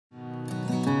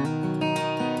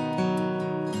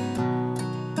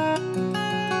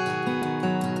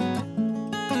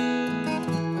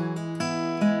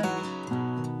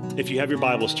If you have your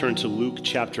Bibles, turn to Luke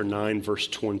chapter 9, verse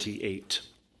 28.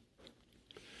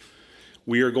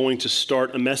 We are going to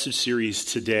start a message series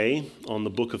today on the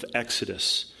book of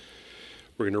Exodus.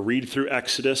 We're going to read through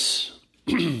Exodus,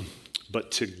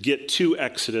 but to get to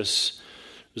Exodus,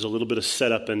 there's a little bit of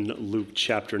setup in Luke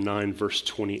chapter 9, verse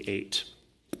 28.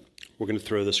 We're going to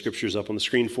throw the scriptures up on the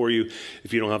screen for you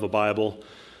if you don't have a Bible.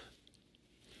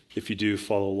 If you do,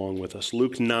 follow along with us.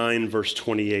 Luke 9, verse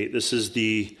 28. This is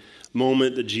the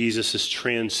moment that Jesus is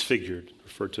transfigured,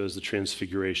 referred to as the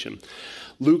transfiguration.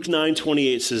 Luke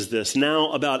 9:28 says this,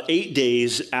 "Now about 8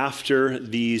 days after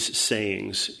these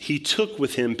sayings, he took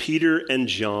with him Peter and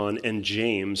John and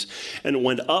James and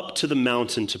went up to the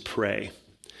mountain to pray.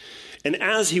 And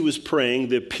as he was praying,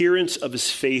 the appearance of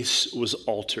his face was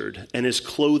altered, and his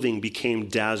clothing became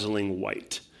dazzling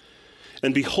white.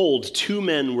 And behold, two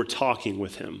men were talking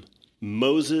with him,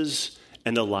 Moses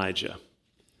and Elijah,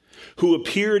 who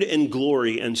appeared in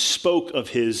glory and spoke of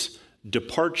his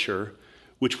departure,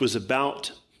 which was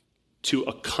about to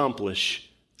accomplish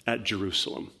at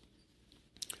Jerusalem."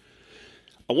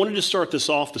 I wanted to start this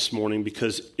off this morning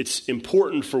because it's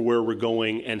important for where we're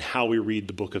going and how we read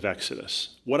the book of Exodus.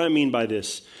 What I mean by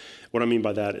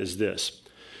that is this.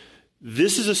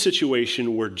 This is a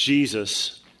situation where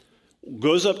Jesus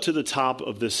goes up to the top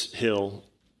of this hill.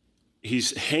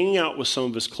 He's hanging out with some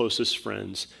of his closest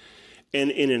friends. And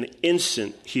in an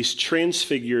instant, he's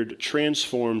transfigured,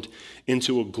 transformed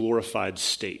into a glorified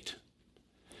state.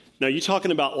 Now, you're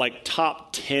talking about like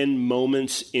top 10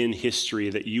 moments in history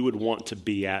that you would want to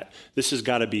be at. This has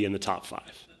got to be in the top 5.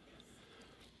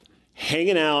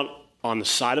 Hanging out on the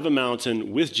side of a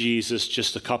mountain with Jesus,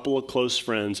 just a couple of close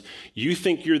friends. You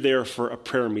think you're there for a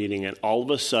prayer meeting, and all of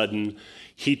a sudden,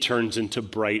 he turns into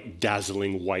bright,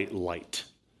 dazzling white light.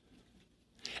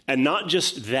 And not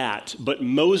just that, but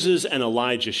Moses and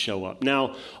Elijah show up.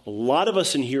 Now, a lot of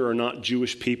us in here are not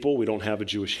Jewish people. We don't have a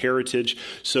Jewish heritage.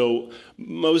 So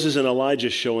Moses and Elijah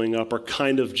showing up are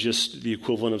kind of just the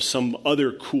equivalent of some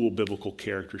other cool biblical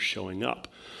characters showing up.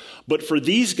 But for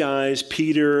these guys,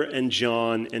 Peter and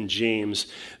John and James,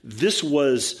 this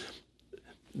was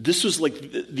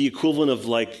like the equivalent of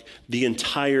like the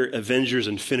entire Avengers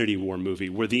Infinity War movie,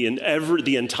 where the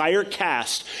entire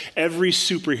cast, every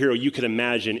superhero you could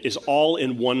imagine is all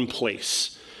in one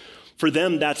place. For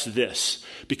them, that's this,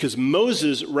 because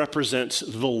Moses represents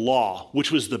the law,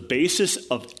 which was the basis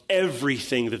of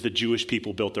everything that the Jewish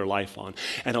people built their life on.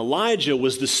 And Elijah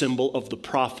was the symbol of the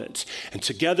prophets. And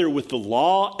together with the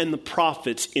law and the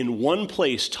prophets in one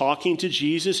place talking to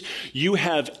Jesus, you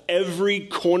have every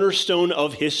cornerstone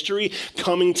of history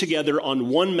coming together on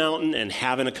one mountain and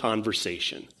having a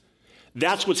conversation.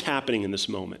 That's what's happening in this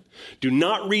moment. Do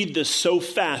not read this so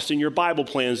fast in your Bible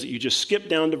plans that you just skip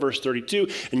down to verse 32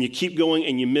 and you keep going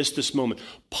and you miss this moment.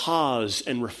 Pause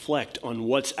and reflect on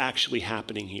what's actually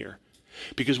happening here.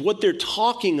 Because what they're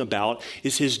talking about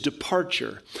is his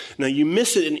departure. Now you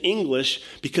miss it in English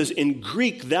because in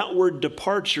Greek that word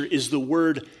departure is the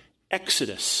word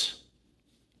exodus.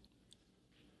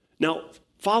 Now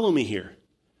follow me here.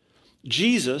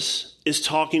 Jesus is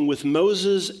talking with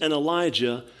Moses and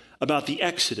Elijah about the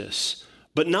Exodus,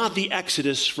 but not the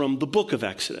Exodus from the book of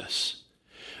Exodus.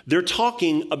 They're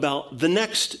talking about the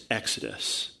next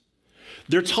Exodus.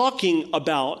 They're talking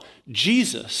about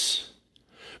Jesus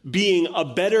being a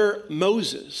better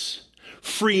Moses,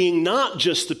 freeing not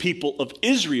just the people of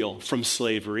Israel from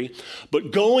slavery, but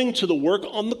going to the work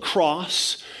on the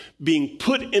cross, being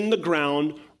put in the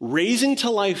ground, raising to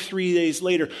life 3 days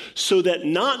later, so that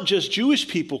not just Jewish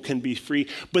people can be free,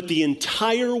 but the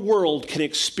entire world can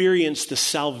experience the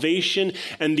salvation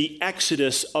and the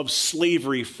exodus of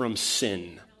slavery from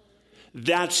sin.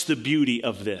 That's the beauty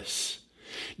of this.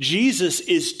 Jesus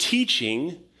is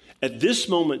teaching at this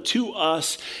moment to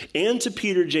us and to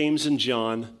Peter, James, and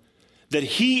John that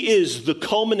he is the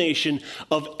culmination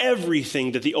of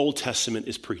everything that the Old Testament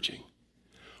is preaching.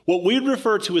 What we'd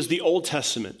refer to as the Old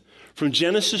Testament, from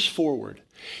Genesis forward,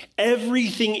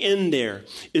 everything in there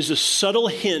is a subtle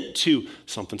hint to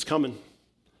something's coming,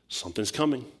 something's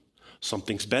coming,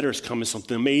 something's better is coming,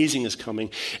 something amazing is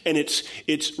coming. And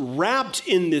it's wrapped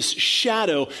in this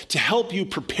shadow to help you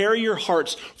prepare your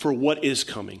hearts for what is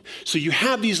coming. So you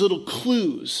have these little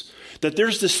clues that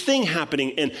there's this thing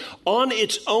happening, and on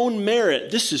its own merit,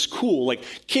 this is cool. Like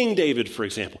King David, for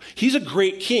example. He's a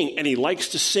great king, and he likes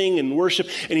to sing and worship,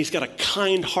 and he's got a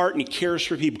kind heart, and he cares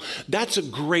for people. That's a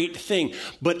great thing,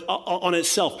 but on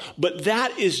itself. But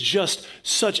that is just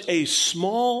such a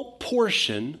small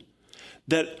portion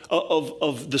that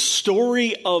of the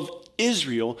story of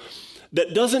Israel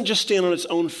that doesn't just stand on its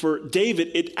own for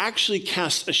David. It actually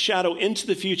casts a shadow into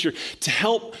the future to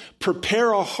help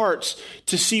prepare our hearts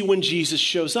to see when Jesus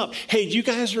shows up. Hey, do you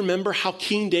guys remember how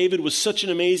King David was such an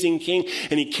amazing king,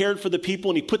 and he cared for the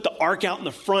people, and he put the ark out in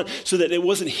the front so that it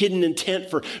wasn't hidden in tent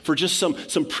for just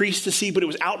some priests to see, but it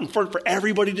was out in front for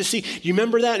everybody to see? Do you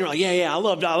remember that? And you're like, yeah,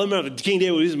 I remember King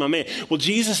David, he's my man. Well,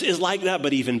 Jesus is like that,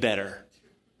 but even better.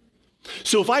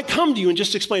 So if I come to you and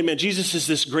just explain, man, Jesus is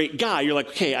this great guy, you're like,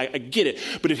 okay, I get it.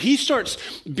 But if he starts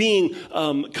being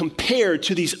compared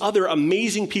to these other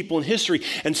amazing people in history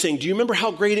and saying, do you remember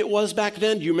how great it was back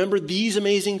then? Do you remember these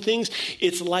amazing things?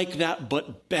 It's like that,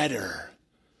 but better.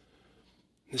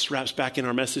 This wraps back in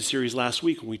our message series last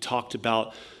week when we talked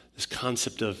about this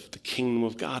concept of the kingdom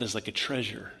of God as like a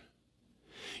treasure.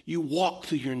 You walk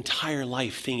through your entire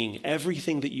life thinking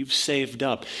everything that you've saved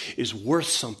up is worth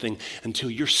something until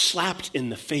you're slapped in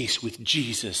the face with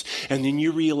Jesus. And then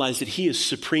you realize that he is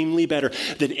supremely better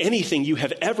than anything you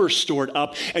have ever stored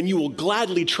up. And you will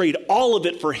gladly trade all of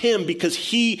it for him because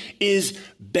he is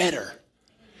better.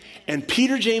 And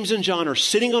Peter, James, and John are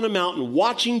sitting on a mountain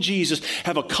watching Jesus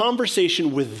have a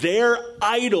conversation with their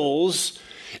idols.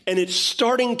 And it's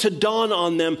starting to dawn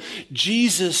on them,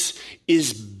 Jesus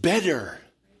is better.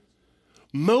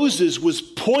 Moses was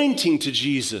pointing to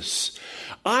Jesus.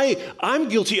 I'm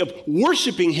guilty of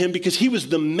worshiping him because he was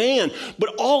the man,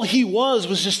 but all he was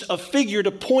just a figure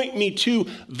to point me to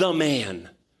the man.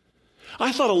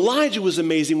 I thought Elijah was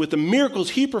amazing with the miracles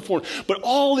he performed, but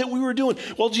all that we were doing,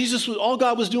 all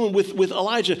God was doing with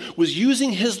Elijah was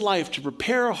using his life to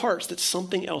prepare our hearts that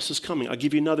something else is coming. I'll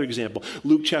give you another example.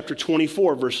 Luke chapter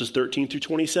 24, verses 13 through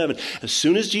 27. As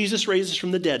soon as Jesus raises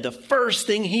from the dead, the first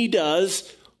thing he does,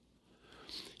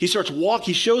 he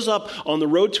shows up on the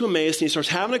road to Emmaus, and he starts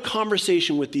having a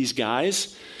conversation with these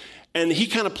guys, and he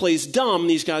kind of plays dumb.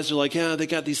 These guys are like, yeah, they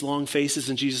got these long faces,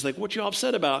 and Jesus is like, what you all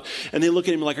upset about? And they look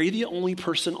at him like, are you the only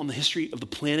person on the history of the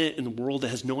planet and the world that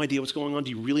has no idea what's going on?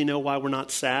 Do you really know why we're not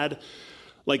sad?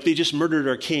 Like, they just murdered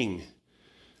our king.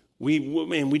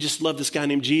 We just love this guy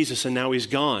named Jesus, and now he's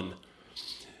gone.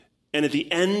 And at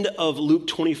the end of Luke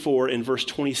 24, in verse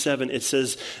 27, it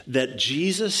says that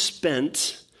Jesus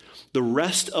spent the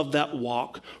rest of that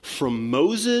walk from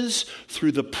Moses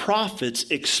through the prophets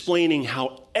explaining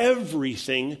how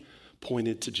everything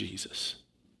pointed to Jesus.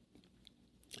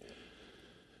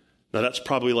 Now that's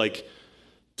probably like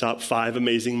top 5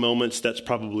 amazing moments. That's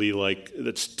probably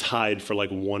that's tied for like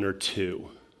 1 or 2.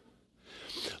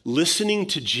 Listening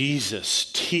to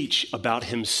Jesus teach about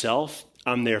himself,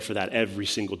 I'm there for that every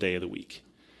single day of the week.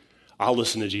 I'll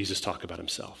listen to Jesus talk about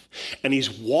himself. And he's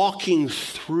walking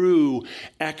through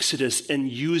Exodus and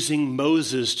using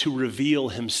Moses to reveal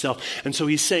himself. And so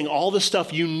he's saying all the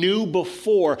stuff you knew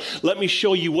before, let me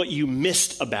show you what you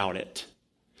missed about it.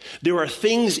 There are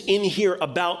things in here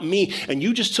about me, and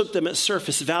you just took them at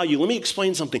surface value. Let me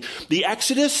explain something. The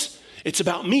Exodus, it's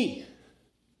about me.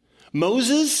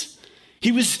 Moses,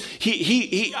 I'm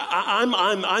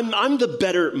the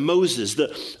better Moses.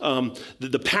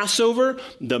 The Passover,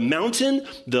 the mountain,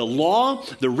 the law,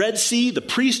 the Red Sea, the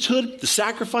priesthood, the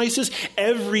sacrifices,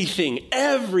 everything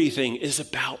is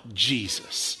about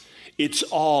Jesus. It's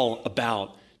all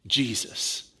about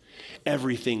Jesus.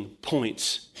 Everything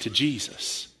points to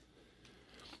Jesus.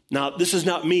 Now, this is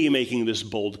not me making this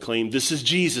bold claim. This is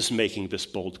Jesus making this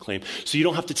bold claim. So you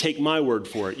don't have to take my word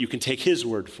for it. You can take his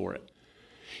word for it.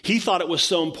 He thought it was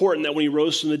so important that when he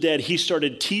rose from the dead, he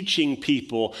started teaching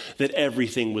people that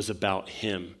everything was about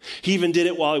him. He even did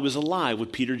it while he was alive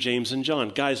with Peter, James, and John.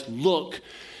 Guys, look,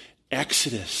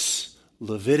 Exodus,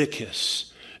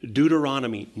 Leviticus,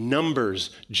 Deuteronomy,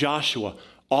 Numbers, Joshua,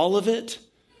 all of it,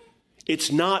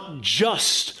 it's not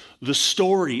just the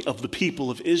story of the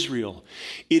people of Israel.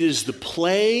 It is the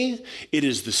play, it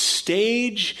is the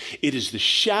stage, it is the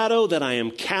shadow that I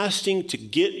am casting to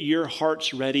get your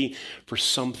hearts ready for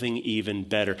something even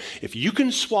better. If you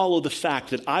can swallow the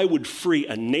fact that I would free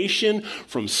a nation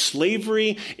from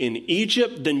slavery in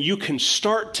Egypt, then you can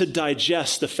start to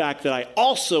digest the fact that I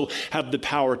also have the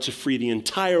power to free the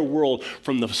entire world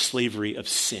from the slavery of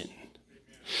sin.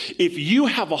 If you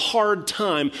have a hard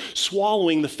time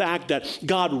swallowing the fact that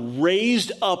God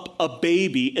raised up a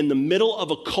baby in the middle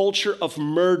of a culture of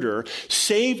murder,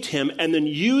 saved him, and then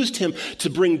used him to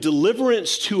bring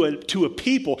deliverance to a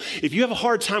people, if you have a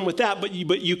hard time with that, but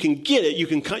you can get it, you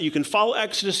can follow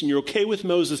Exodus and you're okay with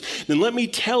Moses, then let me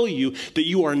tell you that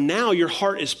your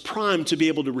heart is primed to be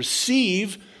able to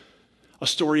receive a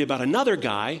story about another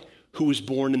guy who was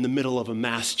born in the middle of a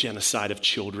mass genocide of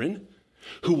children,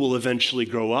 who will eventually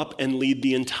grow up and lead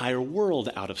the entire world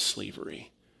out of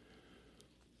slavery.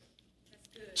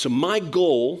 So my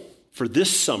goal for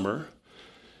this summer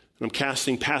and I'm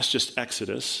casting past just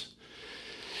Exodus,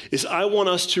 is I want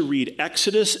us to read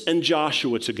Exodus and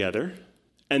Joshua together,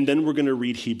 and then we're going to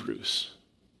read Hebrews.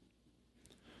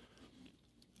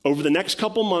 Over the next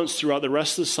couple months throughout the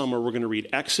rest of the summer, we're going to read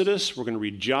Exodus, we're going to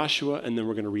read Joshua, and then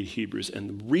we're going to read Hebrews. And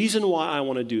the reason why I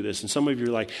want to do this, and some of you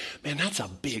are like, man, that's a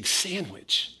big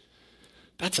sandwich.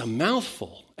 That's a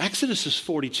mouthful. Exodus is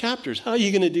 40 chapters. How are you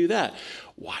going to do that?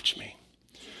 Watch me.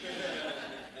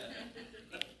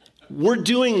 We're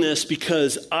doing this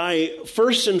because I,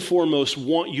 first and foremost,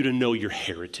 want you to know your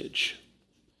heritage.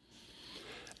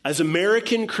 As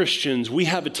American Christians, we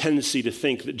have a tendency to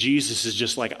think that Jesus is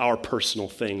just like our personal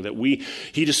thing, that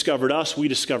he discovered us, we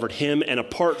discovered him, and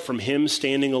apart from him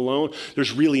standing alone,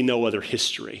 there's really no other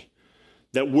history.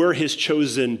 That we're his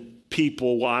chosen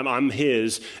people, well, I'm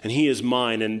his, and he is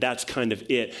mine, and that's kind of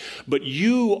it. But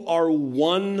you are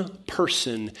one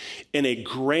person in a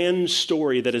grand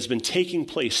story that has been taking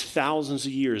place thousands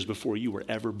of years before you were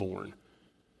ever born.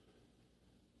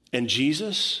 And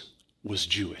Jesus was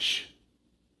Jewish.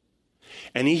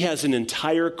 And he has an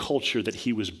entire culture that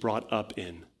he was brought up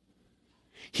in.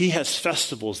 He has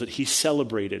festivals that he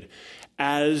celebrated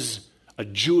as a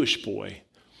Jewish boy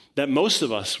that most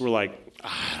of us were like,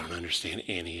 I don't understand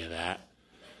any of that.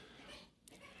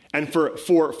 And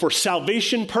for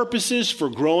salvation purposes, for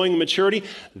growing maturity,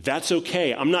 that's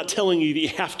okay. I'm not telling you that you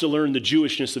have to learn the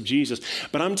Jewishness of Jesus,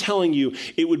 but I'm telling you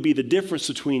it would be the difference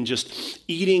between just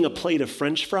eating a plate of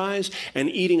French fries and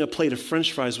eating a plate of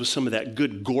French fries with some of that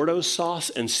good Gordo sauce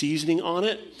and seasoning on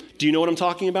it. Do you know what I'm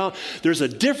talking about? There's a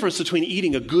difference between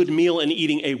eating a good meal and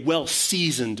eating a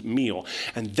well-seasoned meal.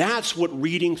 And that's what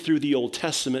reading through the Old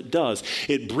Testament does.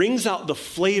 It brings out the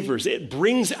flavors. It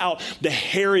brings out the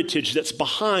heritage that's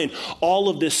behind all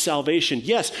of this salvation.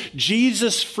 Yes,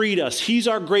 Jesus freed us. He's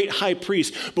our great high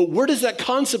priest. But where does that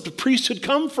concept of priesthood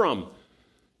come from?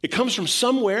 It comes from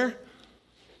somewhere.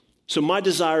 So my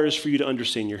desire is for you to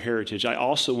understand your heritage. I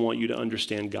also want you to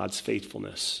understand God's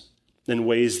faithfulness in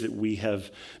ways that we have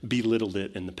belittled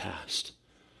it in the past.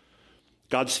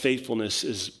 God's faithfulness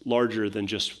is larger than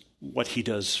just what he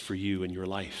does for you in your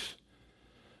life.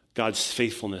 God's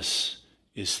faithfulness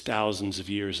is thousands of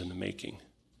years in the making.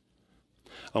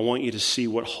 I want you to see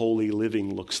what holy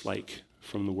living looks like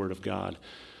from the Word of God.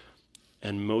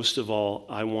 And most of all,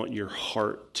 I want your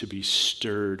heart to be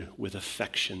stirred with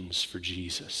affections for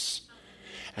Jesus.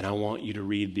 And I want you to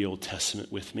read the Old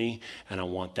Testament with me, and I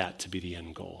want that to be the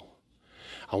end goal.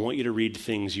 I want you to read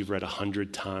things you've read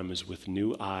 100 times with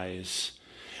new eyes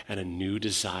and a new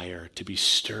desire to be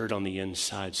stirred on the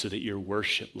inside so that your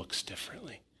worship looks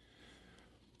differently.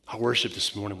 Our worship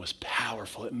this morning was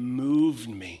powerful. It moved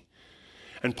me.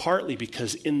 And partly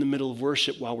because in the middle of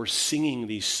worship, while we're singing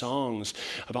these songs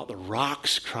about the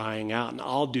rocks crying out, and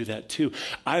I'll do that too,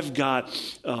 I've got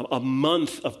a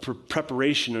month of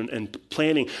preparation and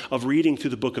planning of reading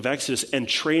through the book of Exodus and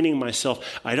training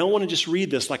myself. I don't want to just read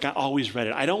this like I always read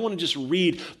it. I don't want to just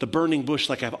read the burning bush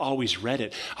like I've always read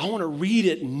it. I want to read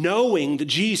it knowing that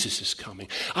Jesus is coming.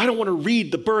 I don't want to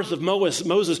read the birth of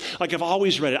Moses like I've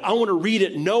always read it. I want to read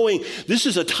it knowing this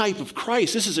is a type of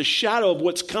Christ. This is a shadow of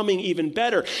what's coming even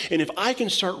better. And if I can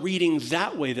start reading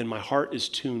that way, then my heart is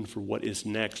tuned for what is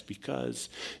next because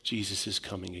Jesus is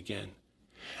coming again.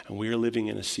 And we are living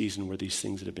in a season where these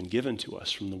things that have been given to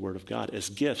us from the Word of God as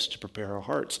gifts to prepare our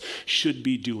hearts should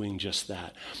be doing just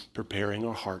that, preparing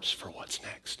our hearts for what's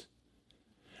next.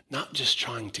 Not just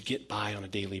trying to get by on a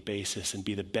daily basis and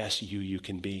be the best you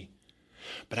can be,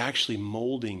 but actually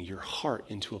molding your heart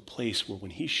into a place where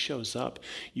when he shows up,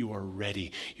 you are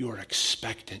ready, you are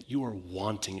expectant, you are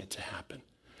wanting it to happen.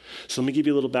 So let me give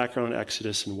you a little background on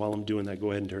Exodus, and while I'm doing that,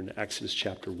 go ahead and turn to Exodus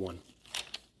chapter 1.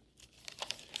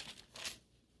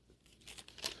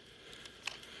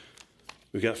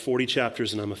 We've got 40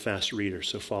 chapters, and I'm a fast reader,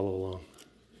 so follow along.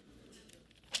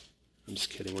 I'm just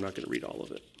kidding, we're not going to read all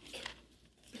of it.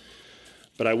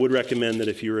 But I would recommend that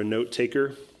if you're a note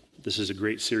taker, this is a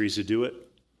great series to do it.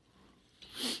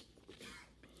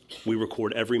 We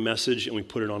record every message and we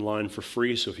put it online for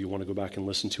free. So if you want to go back and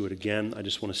listen to it again, I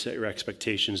just want to set your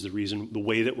expectations. The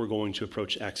way that we're going to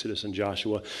approach Exodus and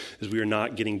Joshua is we are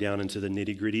not getting down into the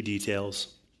nitty-gritty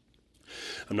details.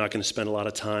 I'm not going to spend a lot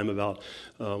of time about,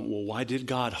 why did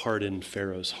God harden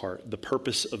Pharaoh's heart? The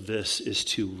purpose of this is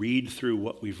to read through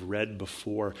what we've read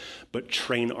before, but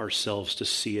train ourselves to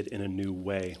see it in a new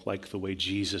way, like the way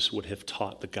Jesus would have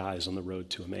taught the guys on the road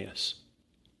to Emmaus.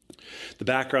 The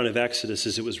background of Exodus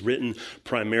is it was written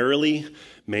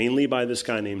mainly by this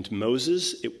guy named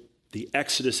Moses. The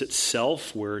Exodus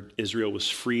itself, where Israel was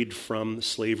freed from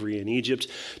slavery in Egypt,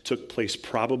 took place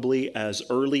probably as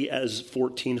early as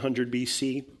 1400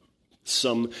 BC.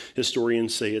 Some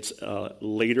historians say it's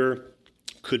later,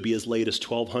 could be as late as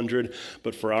 1200,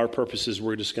 but for our purposes,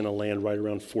 we're just going to land right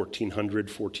around 1400,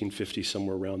 1450,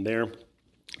 somewhere around there.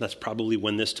 That's probably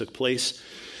when this took place.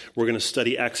 We're going to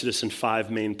study Exodus in 5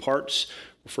 main parts.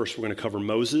 First, we're going to cover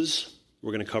Moses.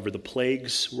 We're going to cover the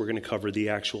plagues. We're going to cover the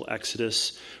actual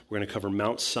Exodus. We're going to cover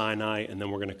Mount Sinai, and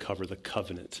then we're going to cover the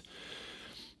covenant.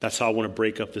 That's how I want to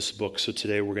break up this book. So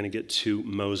today we're going to get to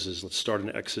Moses. Let's start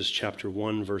in Exodus chapter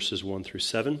 1, verses 1 through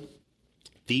 7.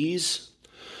 These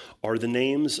are the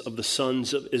names of the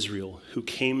sons of Israel who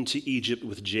came to Egypt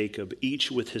with Jacob,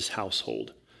 each with his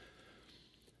household.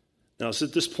 Now, it's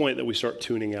at this point that we start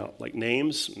tuning out. Like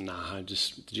names,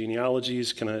 just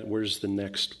genealogies, where's the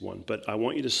next one? But I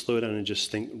want you to slow down and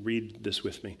just read this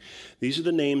with me. These are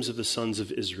the names of the sons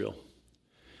of Israel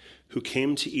who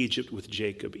came to Egypt with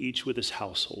Jacob, each with his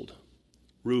household.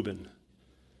 Reuben,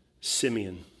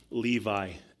 Simeon,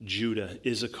 Levi, Judah,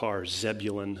 Issachar,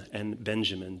 Zebulun, and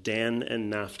Benjamin, Dan and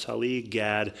Naphtali,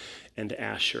 Gad, and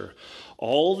Asher.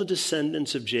 All the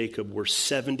descendants of Jacob were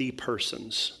 70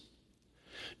 persons.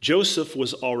 Joseph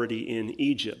was already in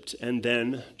Egypt, and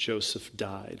then Joseph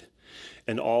died,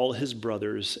 and all his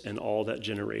brothers and all that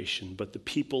generation. But the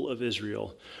people of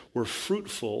Israel were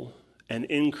fruitful and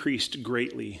increased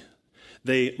greatly.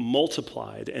 They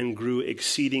multiplied and grew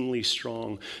exceedingly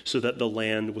strong, so that the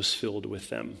land was filled with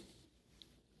them.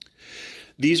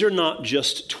 These are not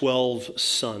just 12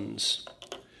 sons.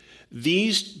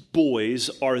 These boys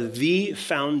are the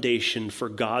foundation for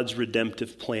God's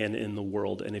redemptive plan in the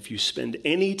world. And if you spend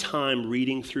any time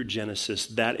reading through Genesis,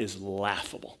 that is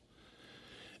laughable.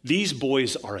 These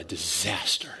boys are a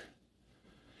disaster.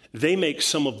 They make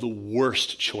some of the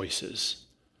worst choices.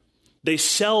 They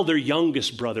sell their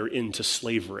youngest brother into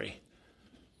slavery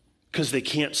because they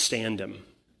can't stand him.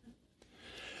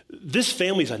 This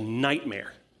family's a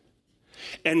nightmare.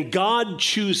 And God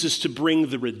chooses to bring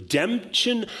the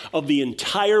redemption of the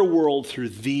entire world through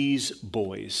these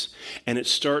boys. And it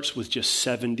starts with just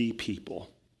 70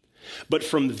 people. But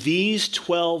from these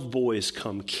 12 boys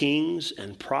come kings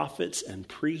and prophets and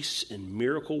priests and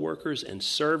miracle workers and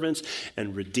servants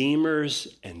and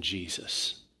redeemers and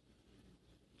Jesus.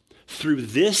 Through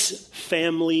this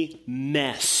family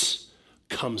mess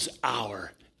comes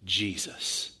our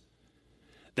Jesus.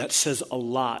 That says a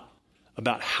lot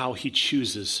about how he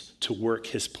chooses to work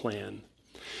his plan.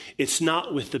 It's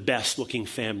not with the best looking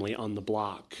family on the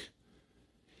block.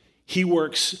 He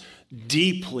works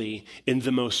deeply in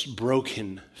the most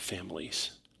broken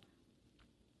families.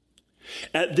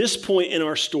 At this point in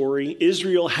our story,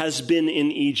 Israel has been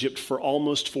in Egypt for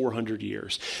almost 400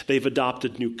 years. They've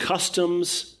adopted new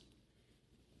customs.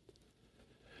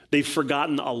 They've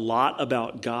forgotten a lot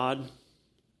about God.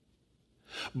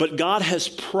 But God has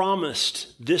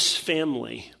promised this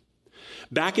family,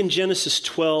 back in Genesis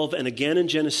 12 and again in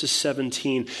Genesis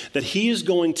 17, that he is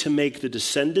going to make the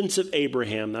descendants of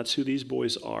Abraham, that's who these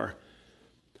boys are,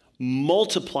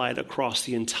 multiplied across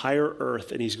the entire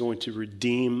earth, and he's going to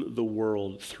redeem the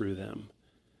world through them.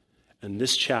 And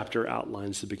this chapter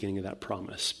outlines the beginning of that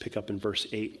promise. Pick up in verse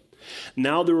 8.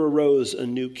 Now there arose a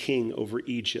new king over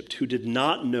Egypt who did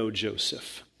not know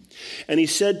Joseph. And he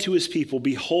said to his people,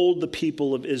 behold, the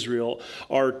people of Israel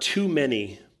are too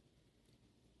many.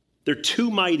 They're too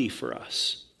mighty for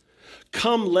us.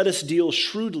 Come, let us deal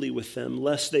shrewdly with them,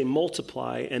 lest they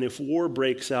multiply, and if war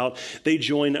breaks out, they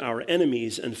join our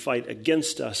enemies and fight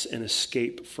against us and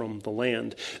escape from the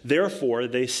land. Therefore,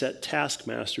 they set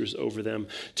taskmasters over them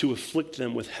to afflict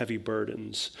them with heavy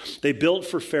burdens. They built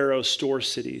for Pharaoh store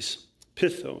cities,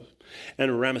 Pithom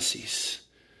and Ramesses.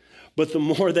 But the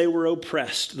more they were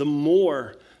oppressed, the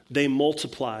more they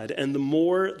multiplied, and the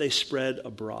more they spread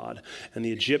abroad. And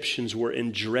the Egyptians were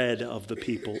in dread of the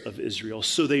people of Israel.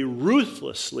 So they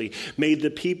ruthlessly made the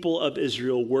people of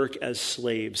Israel work as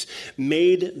slaves,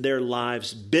 made their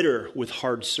lives bitter with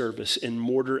hard service in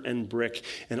mortar and brick,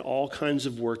 and all kinds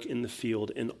of work in the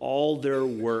field. In all their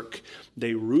work,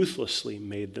 they ruthlessly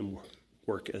made them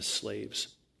work as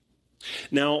slaves.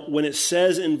 Now, when it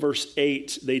says in verse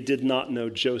 8, they did not know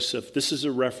Joseph, this is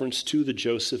a reference to the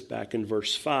Joseph back in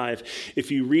verse 5. If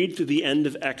you read through the end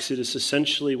of Exodus,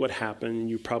 essentially what happened, and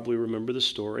you probably remember the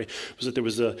story, was that there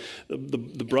was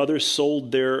the brothers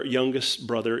sold their youngest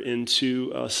brother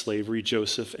into slavery,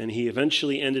 Joseph, and he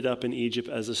eventually ended up in Egypt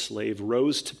as a slave,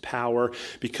 rose to power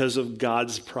because of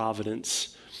God's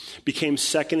providence, became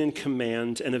second in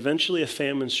command, and eventually a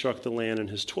famine struck the land, and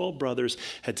his 12 brothers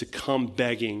had to come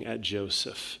begging at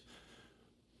Joseph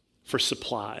for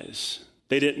supplies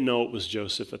They didn't know it was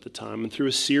Joseph at the time. And through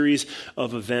a series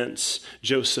of events,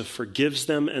 Joseph forgives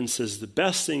them and says, the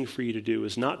best thing for you to do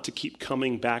is not to keep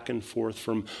coming back and forth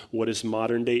from what is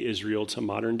modern-day Israel to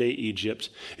modern-day Egypt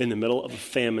in the middle of a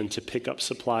famine to pick up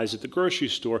supplies at the grocery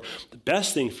store. The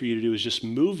best thing for you to do is just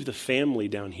move the family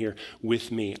down here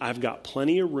with me. I've got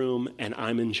plenty of room, and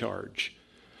I'm in charge.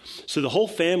 So the whole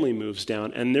family moves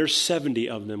down, and there's 70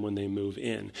 of them when they move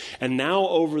in. And now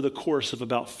over the course of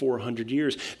about 400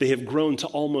 years, they have grown to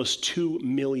almost 2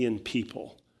 million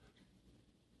people.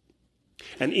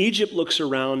 And Egypt looks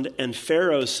around, and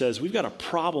Pharaoh says, we've got a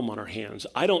problem on our hands.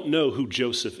 I don't know who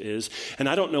Joseph is, and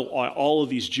I don't know why all of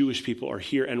these Jewish people are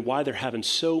here and why they're having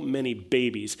so many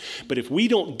babies. But if we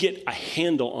don't get a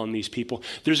handle on these people,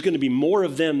 there's going to be more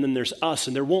of them than there's us,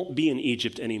 and there won't be an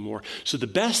Egypt anymore. So the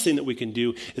best thing that we can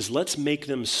do is let's make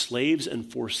them slaves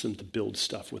and force them to build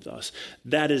stuff with us.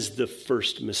 That is the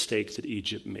first mistake that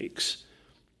Egypt makes.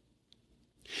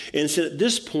 And so at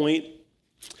this point,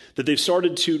 that they've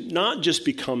started to not just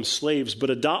become slaves, but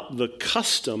adopt the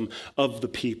custom of the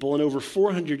people. And over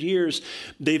 400 years,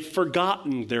 they've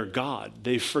forgotten their God.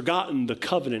 They've forgotten the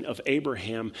covenant of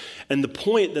Abraham. And the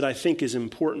point that I think is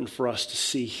important for us to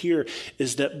see here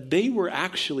is that they were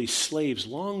actually slaves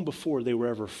long before they were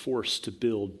ever forced to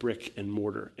build brick and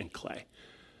mortar and clay.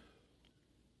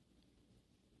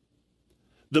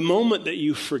 The moment that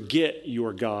you forget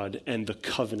your God and the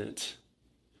covenant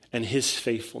and his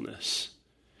faithfulness,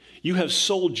 you have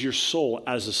sold your soul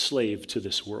as a slave to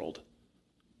this world.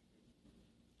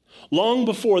 Long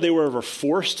before they were ever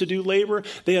forced to do labor,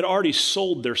 they had already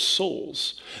sold their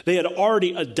souls. They had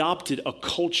already adopted a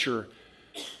culture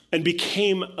and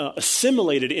became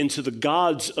assimilated into the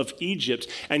gods of Egypt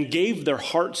and gave their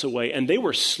hearts away. And they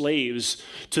were slaves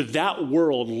to that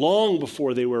world long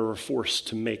before they were ever forced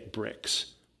to make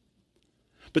bricks.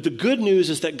 But the good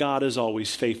news is that God is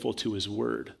always faithful to his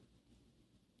word.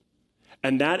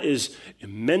 And that is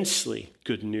immensely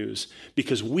good news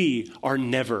because we are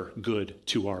never good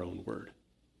to our own word.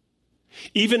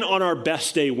 Even on our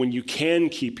best day when you can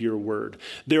keep your word,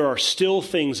 there are still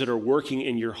things that are working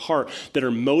in your heart that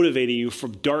are motivating you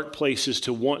from dark places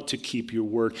to want to keep your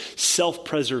word.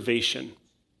 Self-preservation.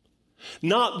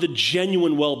 Not the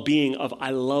genuine well-being of,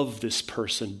 I love this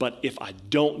person, but if I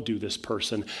don't do this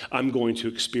person, I'm going to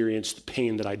experience the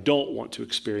pain that I don't want to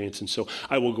experience. And so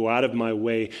I will go out of my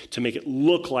way to make it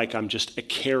look like I'm just a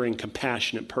caring,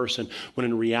 compassionate person, when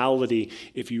in reality,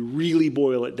 if you really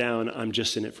boil it down, I'm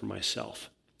just in it for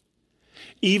myself.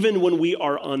 Even when we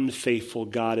are unfaithful,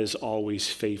 God is always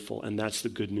faithful, and that's the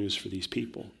good news for these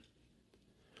people.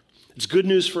 It's good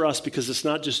news for us because it's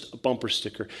not just a bumper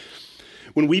sticker.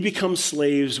 When we become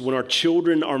slaves, when our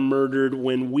children are murdered,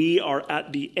 when we are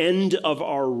at the end of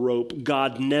our rope,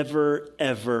 God never,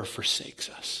 ever forsakes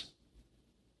us.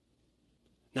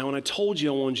 Now, when I told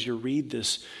you I wanted you to read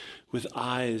this with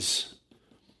eyes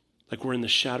like we're in the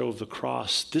shadow of the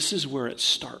cross, this is where it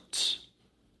starts.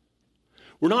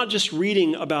 We're not just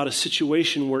reading about a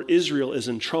situation where Israel is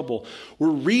in trouble.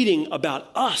 We're reading about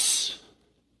us.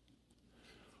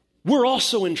 We're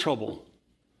also in trouble.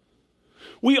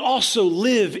 We also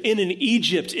live in an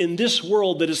Egypt in this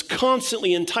world that is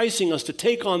constantly enticing us to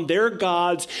take on their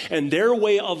gods and their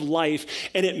way of life,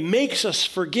 and it makes us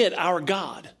forget our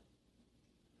God.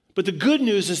 But the good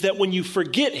news is that when you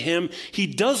forget him, he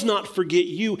does not forget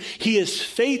you. He is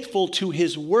faithful to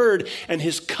his word and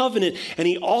his covenant, and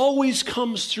he always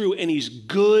comes through, and he's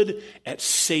good at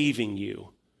saving you.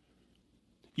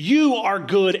 You are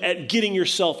good at getting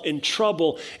yourself in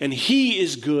trouble, and he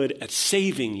is good at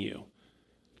saving you.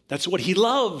 That's what he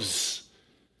loves.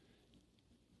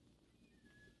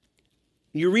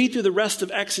 You read through the rest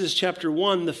of Exodus chapter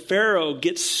 1, the Pharaoh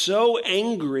gets so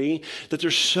angry that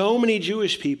there's so many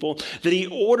Jewish people that he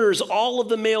orders all of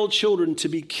the male children to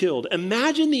be killed.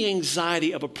 Imagine the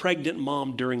anxiety of a pregnant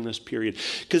mom during this period,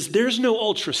 because there's no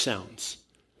ultrasounds.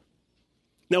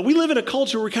 Now, we live in a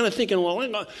culture where we're kind of thinking, well,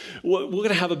 we're going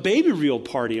to have a baby reveal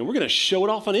party, and we're going to show it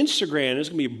off on Instagram, and it's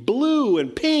going to be blue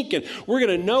and pink, and we're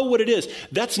going to know what it is.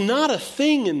 That's not a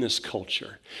thing in this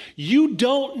culture. You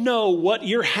don't know what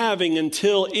you're having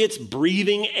until it's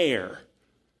breathing air.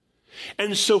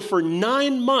 And so for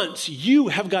 9 months, you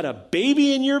have got a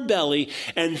baby in your belly,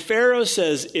 and Pharaoh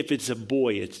says, if it's a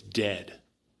boy, it's dead.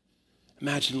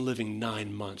 Imagine living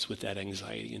 9 months with that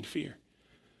anxiety and fear.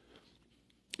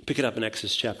 Pick it up in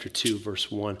Exodus chapter 2, verse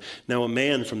 1. Now a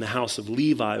man from the house of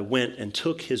Levi went and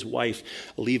took his wife,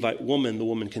 a Levite woman. The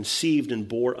woman conceived and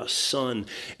bore a son.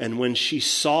 And when she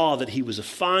saw that he was a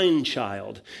fine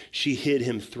child, she hid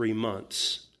him 3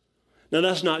 months. Now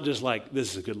that's not just like, this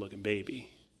is a good-looking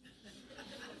baby.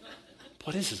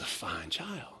 Boy, this is a fine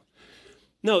child.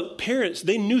 No, parents,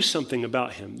 they knew something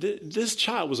about him. This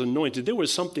child was anointed. There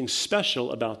was something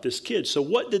special about this kid. So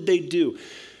what did they do?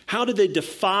 How did they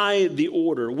defy the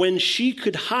order? When she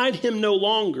could hide him no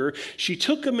longer, she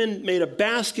took him and made a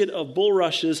basket of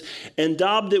bulrushes and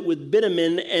daubed it with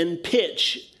bitumen and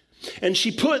pitch. And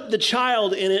she put the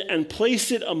child in it and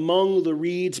placed it among the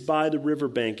reeds by the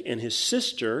riverbank. And his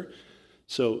sister,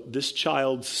 so this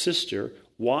child's sister,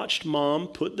 watched mom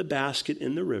put the basket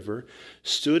in the river,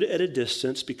 stood at a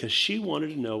distance because she wanted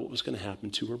to know what was going to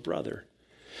happen to her brother.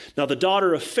 Now the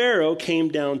daughter of Pharaoh came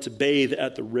down to bathe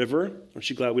at the river. Aren't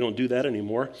you glad we don't do that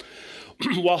anymore?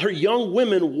 While her young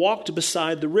women walked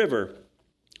beside the river.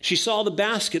 She saw the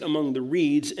basket among the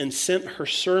reeds and sent her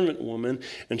servant woman,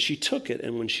 and she took it.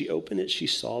 And when she opened it, she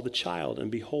saw the child, and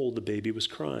behold, the baby was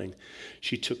crying.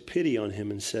 She took pity on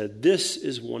him and said, "This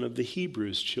is one of the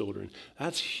Hebrews' children."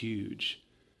 That's huge.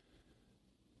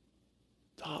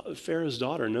 Pharaoh's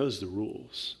daughter knows the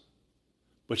rules,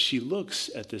 but she looks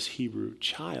at this Hebrew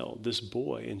child, this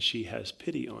boy, and she has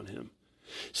pity on him.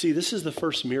 See, this is the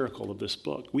first miracle of this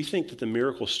book. We think that the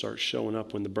miracle starts showing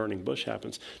up when the burning bush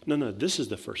happens. No, this is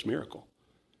the first miracle.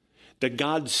 That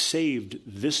God saved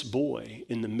this boy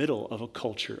in the middle of a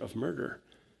culture of murder.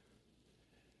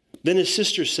 Then his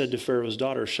sister said to Pharaoh's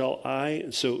daughter,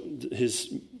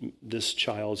 this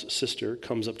child's sister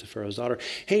comes up to Pharaoh's daughter,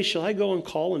 "Hey, shall I go and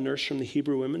call a nurse from the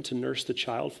Hebrew women to nurse the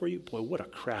child for you?" Boy, what a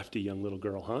crafty young little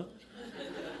girl, huh?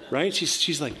 Right?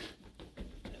 She's like,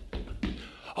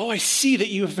 "Oh, I see that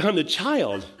you have found a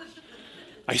child.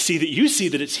 I see that you see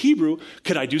that it's Hebrew.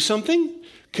 Could I do something?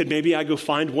 Could maybe I go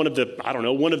find one of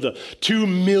the 2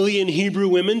 million Hebrew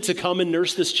women to come and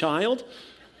nurse this child?"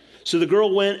 So the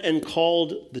girl went and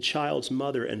called the child's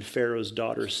mother, and Pharaoh's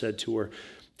daughter said to her,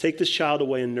 "Take this child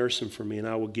away and nurse him for me, and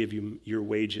I will give you your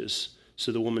wages."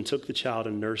 So the woman took the child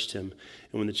and nursed him,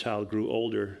 and when the child grew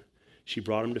older, she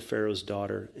brought him to Pharaoh's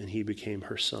daughter, and he became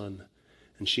her son,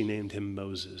 and she named him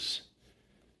Moses,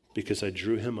 because I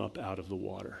drew him up out of the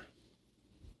water.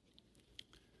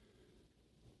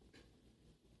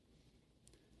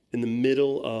 In the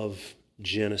middle of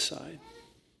genocide,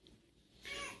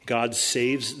 God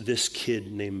saves this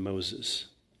kid named Moses.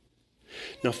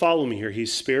 Now follow me here.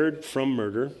 He's spared from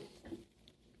murder.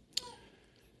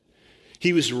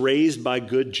 He was raised by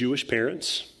good Jewish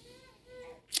parents.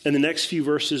 In the next few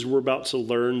verses, we're about to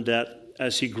learn that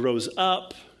as he grows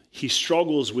up, he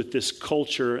struggles with this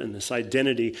culture and this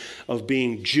identity of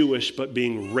being Jewish but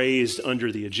being raised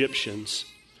under the Egyptians.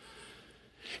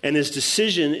 And his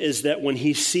decision is that when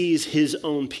he sees his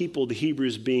own people, the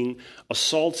Hebrews, being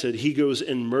assaulted, he goes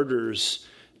and murders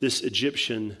this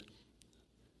Egyptian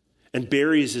and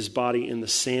buries his body in the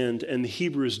sand. And the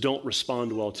Hebrews don't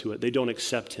respond well to it. They don't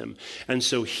accept him. And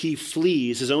so he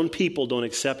flees. His own people don't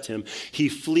accept him. He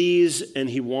flees and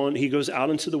he goes out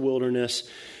into the wilderness,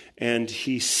 and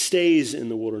he stays in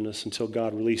the wilderness until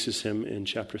God releases him in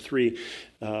chapter 3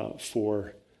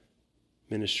 for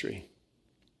ministry.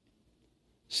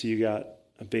 So you got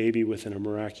a baby within a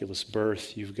miraculous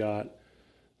birth. You've got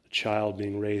a child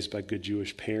being raised by good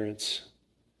Jewish parents,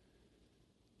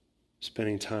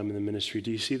 spending time in the ministry. Do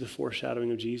you see the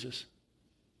foreshadowing of Jesus?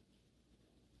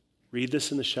 Read this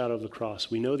in the shadow of the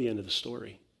cross. We know the end of the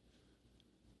story.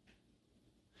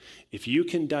 If you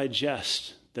can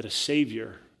digest that a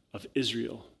Savior of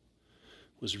Israel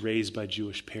was raised by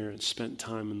Jewish parents, spent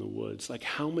time in the woods, like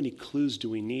how many clues do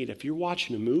we need? If you're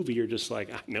watching a movie, you're just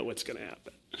like, I know what's going to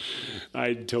happen.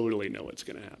 I totally know what's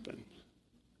going to happen.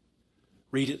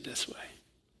 Read it this way.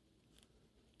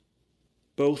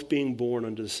 Both being born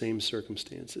under the same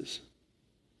circumstances.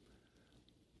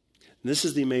 And this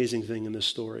is the amazing thing in this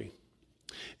story,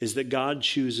 is that God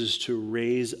chooses to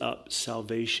raise up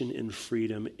salvation and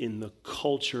freedom in the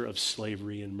culture of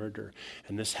slavery and murder.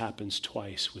 And this happens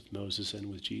twice with Moses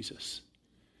and with Jesus.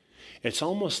 It's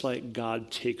almost like God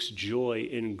takes joy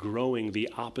in growing the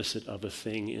opposite of a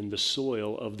thing in the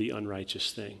soil of the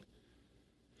unrighteous thing.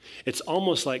 It's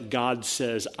almost like God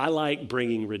says, I like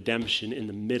bringing redemption in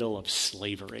the middle of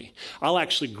slavery. I'll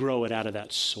actually grow it out of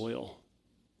that soil.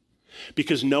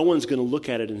 Because no one's going to look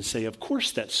at it and say, of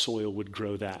course that soil would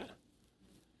grow that.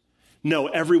 No,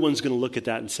 everyone's going to look at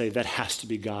that and say, that has to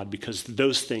be God, because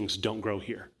those things don't grow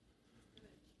here.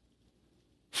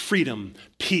 Freedom,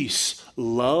 peace,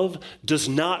 love does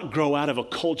not grow out of a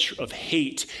culture of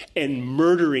hate and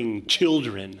murdering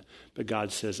children. But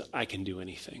God says, I can do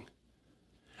anything.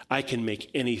 I can make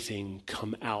anything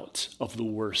come out of the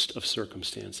worst of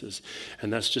circumstances.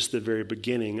 And that's just the very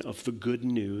beginning of the good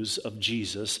news of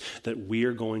Jesus that we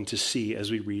are going to see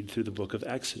as we read through the book of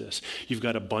Exodus. You've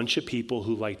got a bunch of people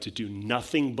who like to do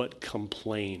nothing but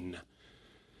complain.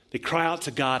 They cry out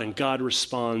to God, and God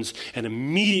responds, and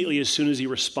immediately as soon as he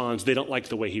responds, they don't like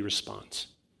the way he responds.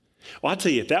 Well, I'll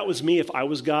tell you, if that was me, if I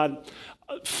was God,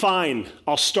 fine,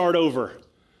 I'll start over.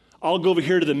 I'll go over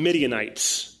here to the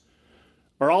Midianites,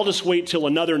 or I'll just wait till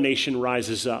another nation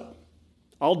rises up.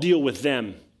 I'll deal with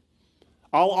them.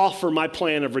 I'll offer my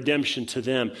plan of redemption to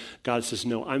them. God says,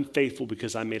 no, I'm faithful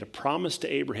because I made a promise to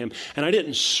Abraham, and I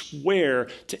didn't swear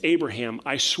to Abraham.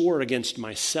 I swore against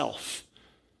myself,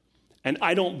 and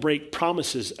I don't break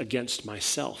promises against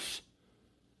myself.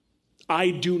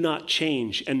 I do not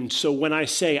change, and so when I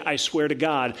say I swear to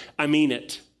God, I mean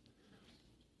it.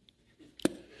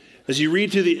 As you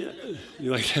read through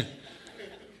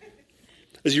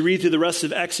As you read through the rest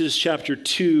of Exodus chapter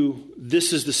 2,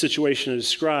 this is the situation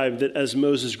described, that as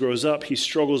Moses grows up, he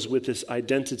struggles with this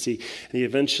identity, and he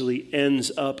eventually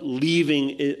ends up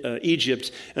leaving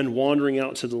Egypt and wandering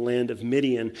out to the land of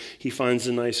Midian. He finds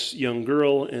a nice young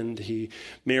girl, and he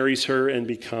marries her and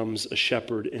becomes a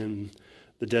shepherd in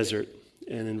the desert.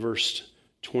 And in verse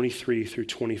 23 through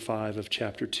 25 of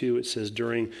chapter 2, it says,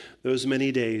 during those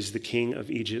many days, the king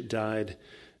of Egypt died,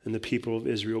 and the people of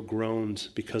Israel groaned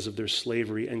because of their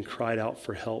slavery and cried out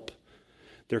for help.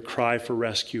 Their cry for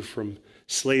rescue from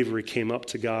slavery came up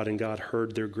to God, and God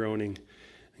heard their groaning.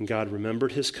 And God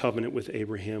remembered his covenant with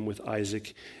Abraham, with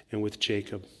Isaac, and with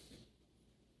Jacob.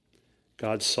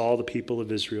 God saw the people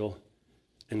of Israel,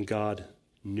 and God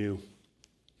knew.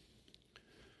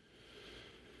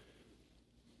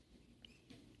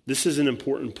 This is an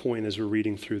important point as we're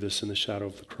reading through this in the shadow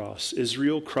of the cross.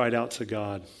 Israel cried out to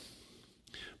God.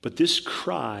 But this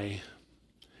cry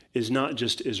is not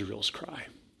just Israel's cry.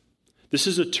 This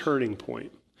is a turning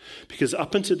point. Because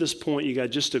up until this point, you got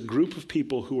just a group of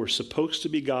people who are supposed to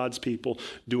be God's people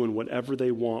doing whatever they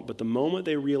want. But the moment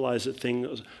they realize that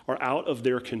things are out of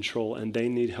their control and they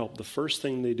need help, the first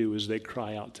thing they do is they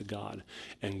cry out to God.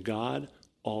 And God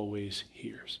always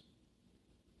hears.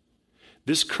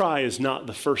 This cry is not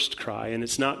the first cry, and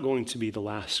it's not going to be the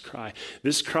last cry.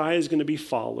 This cry is going to be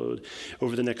followed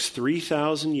over the next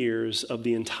 3,000 years of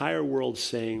the entire world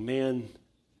saying, man,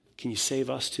 can you save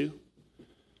us too?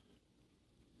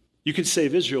 You could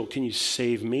save Israel. Can you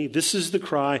save me? This is the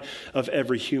cry of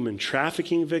every human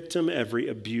trafficking victim, every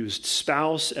abused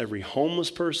spouse, every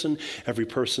homeless person, every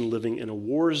person living in a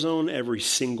war zone, every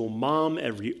single mom,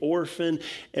 every orphan.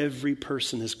 Every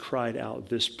person has cried out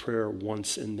this prayer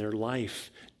once in their life.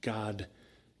 God,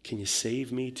 can you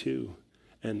save me too?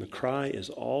 And the cry is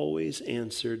always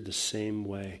answered the same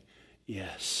way.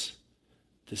 Yes,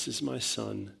 this is my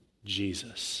son,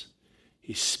 Jesus.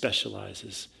 He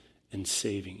specializes in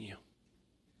saving you.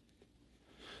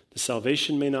 The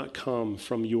salvation may not come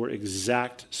from your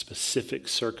exact specific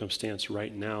circumstance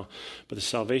right now, but the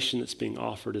salvation that's being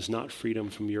offered is not freedom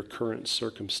from your current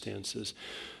circumstances.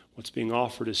 What's being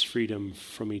offered is freedom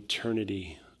from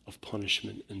eternity of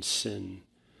punishment and sin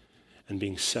and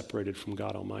being separated from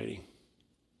God Almighty.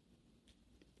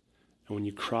 And when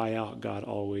you cry out, God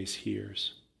always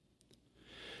hears.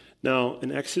 Now,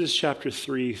 in Exodus chapter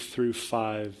 3 through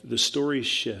 5, the story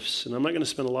shifts. And I'm not going to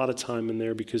spend a lot of time in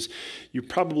there because you're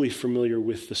probably familiar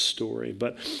with the story.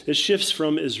 But it shifts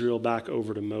from Israel back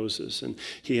over to Moses. And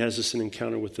he has this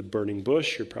encounter with the burning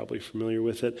bush. You're probably familiar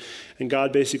with it. And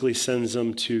God basically sends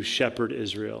them to shepherd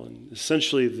Israel. And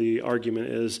essentially the argument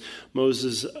is,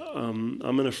 Moses, I'm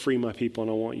going to free my people and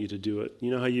I want you to do it.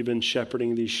 You know how you've been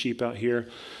shepherding these sheep out here?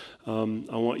 I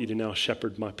want you to now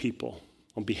shepherd my people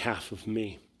on behalf of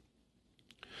me.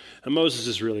 And Moses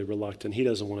is really reluctant. He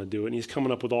doesn't want to do it. And he's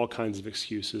coming up with all kinds of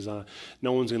excuses.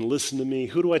 No one's going to listen to me.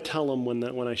 Who do I tell them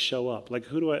when I show up? Like,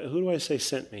 who do I say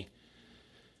sent me?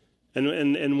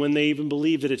 And when they even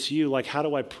believe that it's you, like, how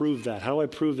do I prove that? How do I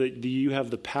prove that you have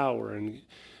the power? And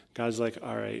God's like,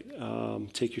 all right,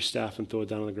 take your staff and throw it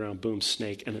down on the ground. Boom,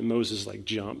 snake. And then Moses, like,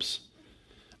 jumps.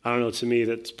 I don't know, to me,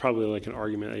 that's probably like an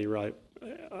argument that you're right.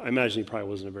 I imagine he probably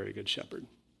wasn't a very good shepherd.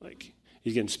 Like,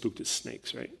 he's getting spooked at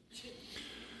snakes, right?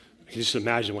 You can just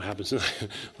imagine what happens.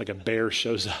 Like a bear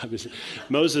shows up.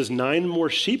 Moses, 9 more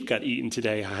sheep got eaten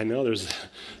today. I know there's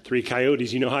 3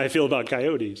 coyotes. You know how I feel about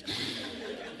coyotes.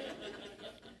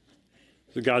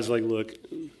 So God's like, look,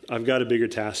 I've got a bigger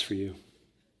task for you.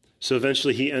 So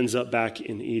eventually he ends up back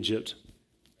in Egypt.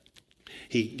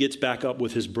 He gets back up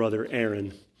with his brother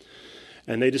Aaron.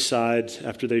 And they decide,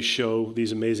 after they show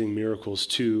these amazing miracles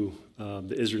to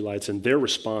the Israelites, and their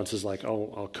response is like,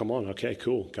 oh, come on, okay,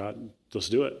 cool. God, let's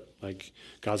do it. Like,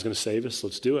 God's going to save us.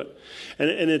 Let's do it. And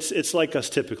it's like us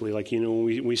typically. Like,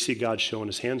 when we see God showing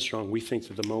his hand strong, we think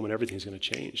that the moment everything's going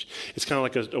to change. It's kind of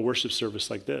like a worship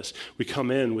service like this. We come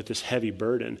in with this heavy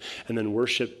burden and then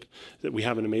worship, that we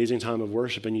have an amazing time of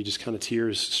worship, and you just kind of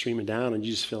tears streaming down, and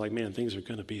you just feel like, man, things are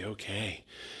going to be okay.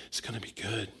 It's going to be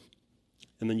good.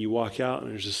 And then you walk out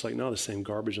and it's just like, no, the same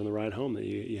garbage on the ride home that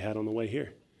you had on the way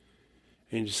here.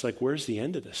 And you're just like, where's the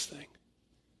end of this thing?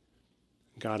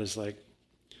 God is like,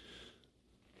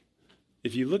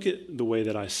 if you look at the way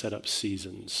that I set up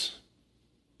seasons,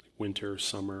 like winter,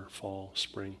 summer, fall,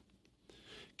 spring,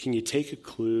 can you take a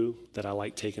clue that I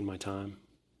like taking my time?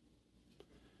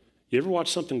 You ever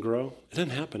watch something grow? It doesn't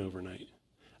happen overnight.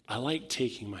 I like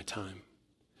taking my time.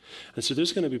 And so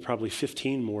there's going to be probably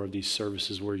 15 more of these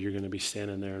services where you're going to be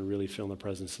standing there and really feeling the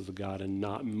presence of the God, and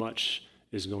not much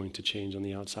is going to change on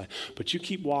the outside. But you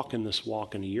keep walking this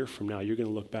walk, and a year from now, you're going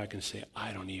to look back and say,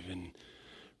 I don't even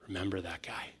remember that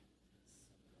guy.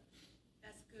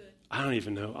 I don't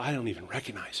even know. I don't even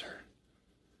recognize her.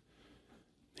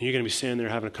 And you're going to be standing there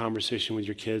having a conversation with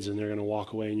your kids, and they're going to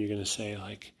walk away, and you're going to say,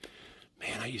 like,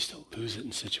 man, I used to lose it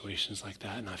in situations like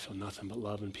that, and I feel nothing but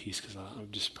love and peace because I'm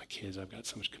just my kids. I've got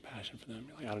so much compassion for them.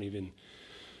 Like, I don't even,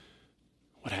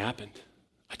 what happened?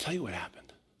 I tell you what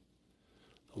happened.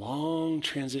 The long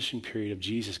transition period of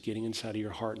Jesus getting inside of your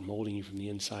heart and molding you from the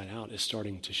inside out is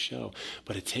starting to show,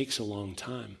 but it takes a long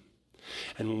time.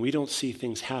 And when we don't see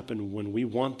things happen when we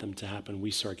want them to happen, we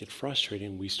start get frustrated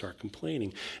and we start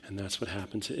complaining. And that's what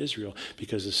happened to Israel,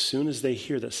 because as soon as they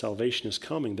hear that salvation is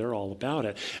coming, they're all about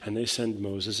it. And they send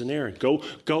Moses and Aaron. Go,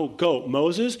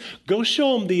 Moses, go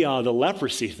show them the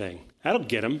leprosy thing. That'll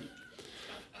get them.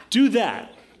 Do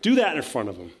that in front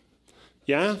of them.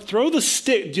 Yeah, throw the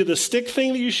stick, do the stick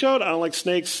thing that you showed. I don't like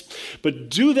snakes, but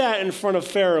do that in front of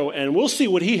Pharaoh, and we'll see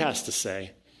what he has to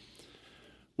say.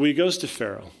 Well, he goes to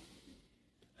Pharaoh.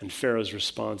 And Pharaoh's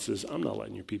response is, I'm not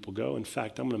letting your people go. In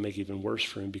fact, I'm going to make it even worse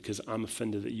for him because I'm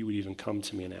offended that you would even come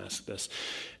to me and ask this.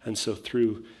 And so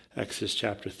through Exodus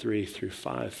chapter 3 through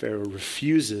 5, Pharaoh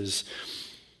refuses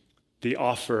the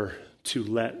offer to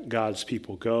let God's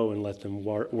people go and let them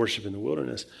worship in the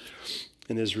wilderness.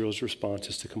 And Israel's response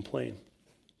is to complain.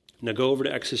 Now go over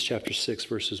to Exodus chapter 6,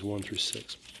 verses 1 through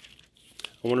 6.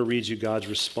 I want to read you God's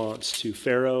response to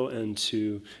Pharaoh and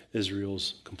to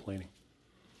Israel's complaining.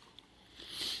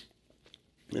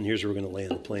 And here's where we're going to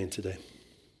land the plane today.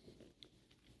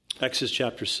 Exodus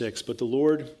chapter 6. But the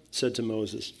Lord said to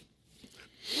Moses.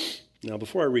 Now,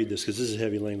 before I read this, because this is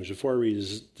heavy language, before I read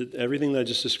this, everything that I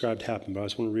just described happened, but I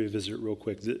just want to revisit it real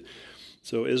quick.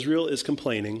 So Israel is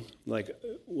complaining, like,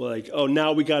 oh,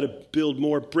 now we got to build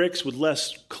more bricks with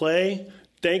less clay.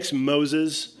 Thanks,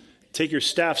 Moses. Take your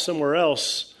staff somewhere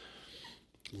else.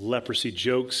 Leprosy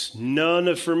jokes.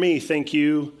 None for me, thank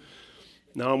you.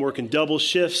 Now I'm working double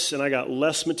shifts and I got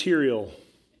less material.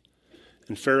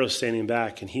 And Pharaoh's standing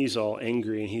back and he's all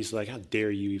angry and he's like, how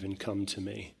dare you even come to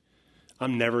me?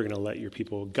 I'm never going to let your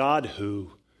people. God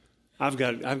who? I've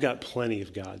got plenty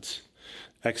of gods.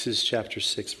 Exodus chapter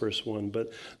 6, verse 1.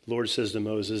 But the Lord says to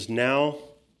Moses, now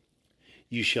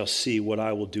you shall see what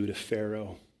I will do to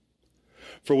Pharaoh.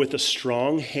 For with a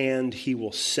strong hand he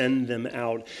will send them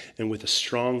out, and with a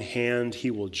strong hand he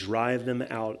will drive them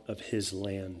out of his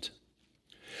land.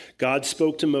 God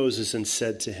spoke to Moses and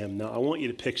said to him, now I want you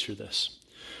to picture this.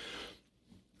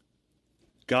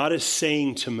 God is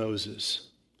saying to Moses,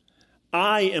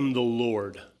 I am the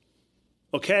Lord,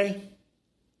 okay?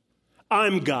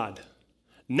 I'm God.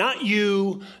 Not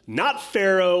you, not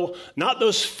Pharaoh, not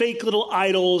those fake little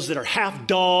idols that are half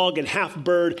dog and half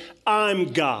bird.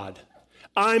 I'm God.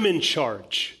 I'm in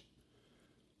charge.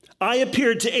 I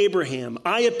appeared to Abraham.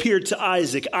 I appeared to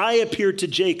Isaac. I appeared to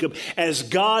Jacob as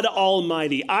God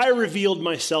Almighty. I revealed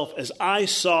myself as I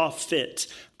saw fit.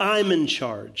 I'm in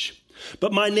charge.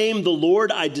 But my name, the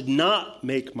Lord, I did not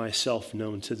make myself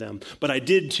known to them, but I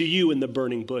did to you in the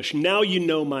burning bush. Now you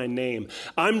know my name.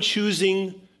 I'm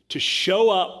choosing to show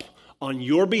up on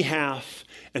your behalf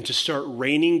and to start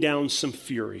raining down some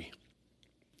fury.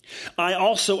 I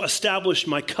also established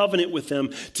my covenant with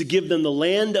them to give them the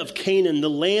land of Canaan, the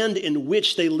land in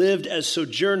which they lived as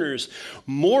sojourners.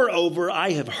 Moreover,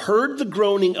 I have heard the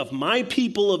groaning of my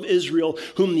people of Israel,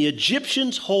 whom the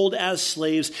Egyptians hold as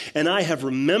slaves, and I have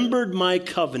remembered my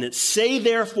covenant. Say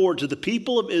therefore to the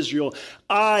people of Israel,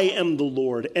 I am the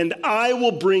Lord, and I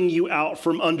will bring you out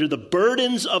from under the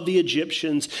burdens of the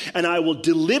Egyptians, and I will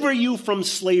deliver you from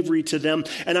slavery to them,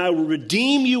 and I will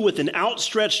redeem you with an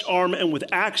outstretched arm and with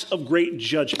acts of great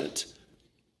judgment.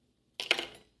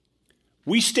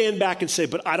 We stand back and say,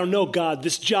 but I don't know, God,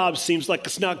 this job seems like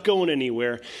it's not going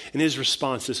anywhere. And his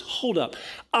response is, hold up,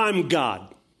 I'm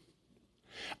God.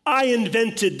 I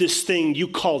invented this thing you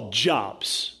call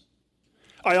jobs.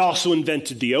 I also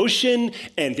invented the ocean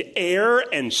and air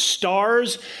and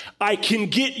stars. I can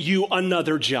get you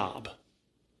another job.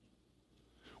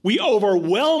 We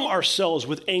overwhelm ourselves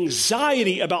with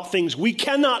anxiety about things we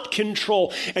cannot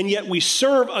control, and yet we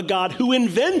serve a God who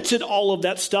invented all of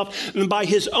that stuff, and by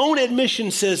his own admission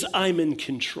says, I'm in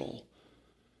control.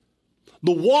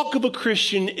 The walk of a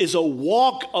Christian is a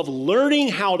walk of learning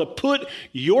how to put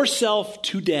yourself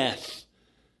to death,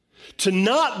 to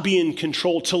not be in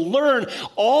control, to learn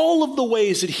all of the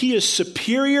ways that he is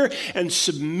superior and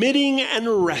submitting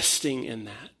and resting in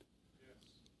that.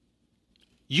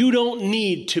 You don't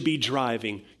need to be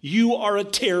driving. You are a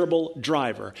terrible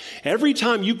driver. Every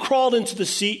time you crawled into the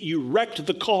seat, you wrecked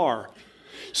the car.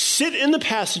 Sit in the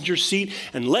passenger seat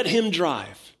and let him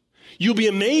drive. You'll be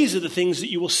amazed at the things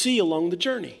that you will see along the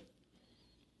journey.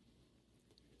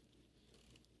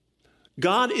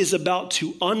 God is about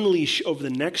to unleash over the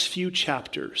next few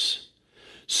chapters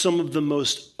some of the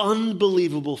most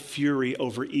unbelievable fury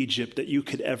over Egypt that you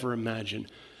could ever imagine.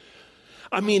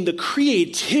 I mean, the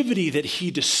creativity that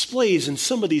he displays in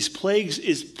some of these plagues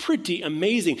is pretty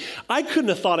amazing. I couldn't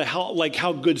have thought of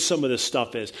how good some of this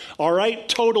stuff is. All right,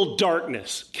 total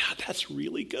darkness. God, that's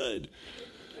really good.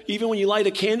 Even when you light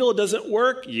a candle, it doesn't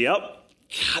work. Yep.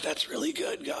 God, that's really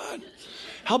good, God.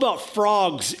 How about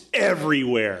frogs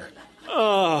everywhere?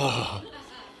 Oh,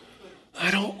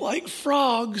 I don't like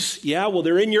frogs. Yeah, well,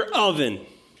 they're in your oven.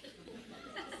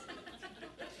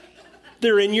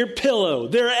 They're in your pillow.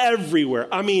 They're everywhere.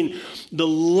 I mean, the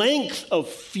length of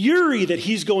fury that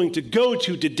he's going to go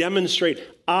to demonstrate,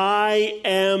 I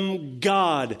am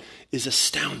God, is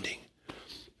astounding.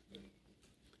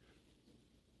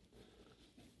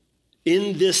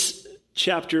 In this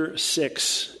chapter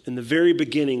 6, in the very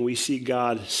beginning, we see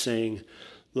God saying,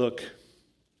 look,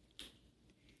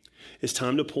 it's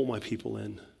time to pull my people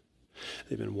in.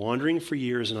 They've been wandering for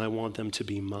years, and I want them to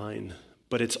be mine.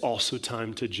 But it's also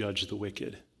time to judge the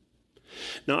wicked.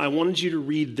 Now, I wanted you to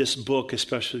read this book,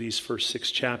 especially these first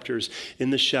 6 chapters,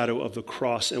 in the shadow of the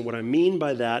cross. And what I mean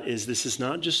by that is this is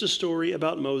not just a story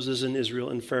about Moses and Israel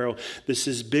and Pharaoh. This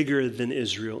is bigger than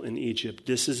Israel and Egypt.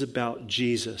 This is about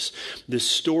Jesus. This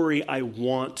story, I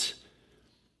want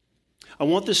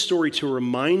this story to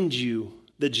remind you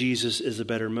that Jesus is a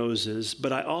better Moses,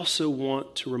 but I also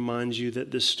want to remind you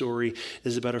that this story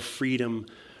is about a freedom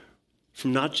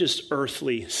from not just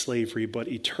earthly slavery, but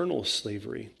eternal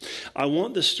slavery. I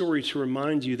want this story to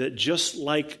remind you that just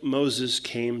like Moses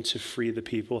came to free the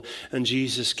people and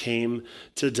Jesus came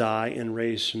to die and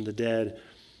raise from the dead,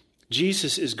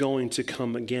 Jesus is going to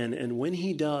come again. And when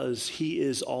he does, he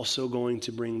is also going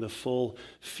to bring the full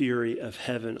fury of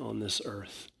heaven on this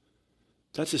earth.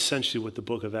 That's essentially what the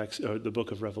book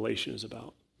of Revelation is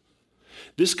about.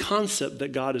 This concept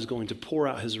that God is going to pour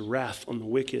out his wrath on the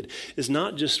wicked is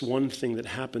not just one thing that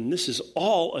happened. This is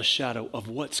all a shadow of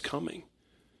what's coming.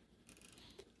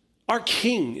 Our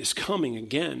King is coming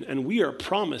again, and we are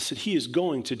promised that he is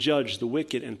going to judge the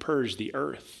wicked and purge the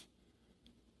earth.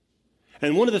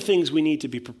 And one of the things we need to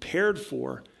be prepared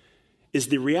for is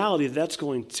the reality that that's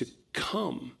going to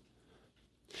come.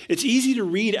 It's easy to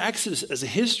read Exodus as a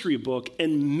history book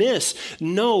and miss,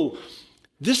 no,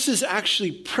 this is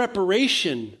actually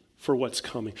preparation for what's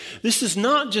coming. This is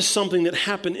not just something that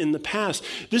happened in the past.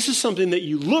 This is something that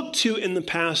you look to in the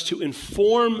past to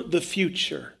inform the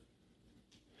future.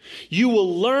 You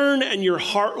will learn and your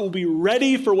heart will be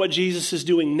ready for what Jesus is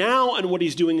doing now and what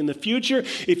he's doing in the future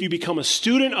if you become a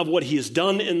student of what he has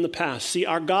done in the past. See,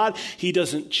 our God, he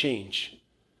doesn't change.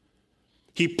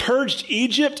 He purged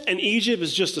Egypt, and Egypt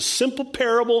is just a simple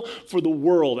parable for the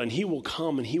world, and he will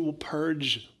come and he will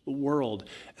purge the world.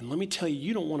 And let me tell you,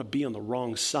 you don't want to be on the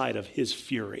wrong side of his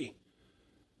fury.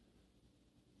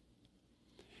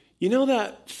 You know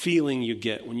that feeling you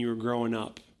get when you were growing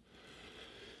up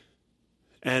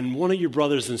and one of your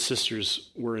brothers and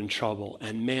sisters were in trouble,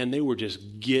 and man, they were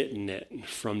just getting it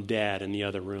from dad in the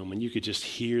other room, and you could just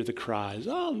hear the cries,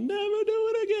 I'll never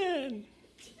do it again.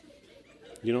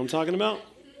 You know what I'm talking about?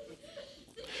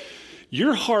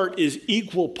 Your heart is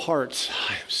equal parts,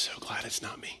 I am so glad it's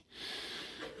not me.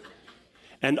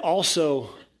 And also,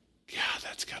 God,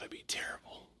 that's got to be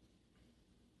terrible.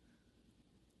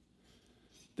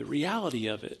 The reality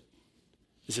of it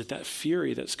is that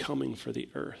fury that's coming for the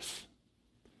earth,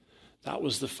 that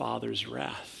was the Father's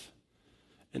wrath.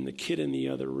 And the kid in the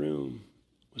other room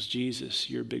was Jesus,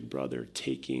 your big brother,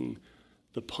 taking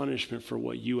the punishment for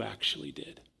what you actually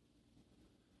did.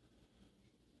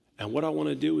 And what I want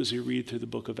to do as we read through the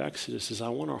book of Exodus is I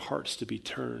want our hearts to be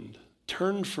turned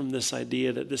from this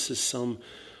idea that this is some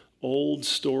old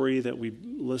story that we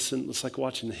listen. It's like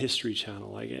watching the History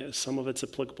Channel. Like some of it's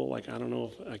applicable. Like I don't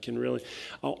know if I can really.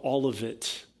 All of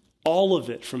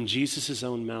it from Jesus'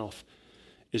 own mouth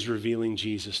is revealing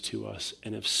Jesus to us.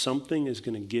 And if something is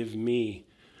going to give me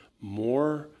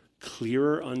more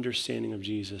clearer understanding of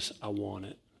Jesus, I want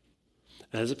it.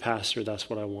 And as a pastor, that's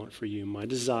what I want for you. My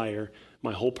desire,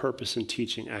 my whole purpose in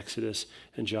teaching Exodus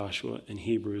and Joshua and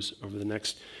Hebrews over the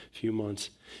next few months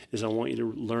is I want you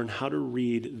to learn how to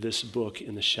read this book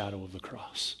in the shadow of the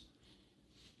cross.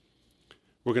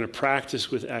 We're going to practice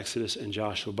with Exodus and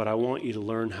Joshua, but I want you to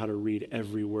learn how to read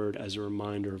every word as a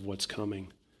reminder of what's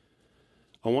coming.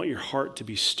 I want your heart to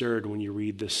be stirred when you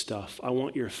read this stuff. I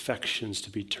want your affections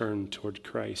to be turned toward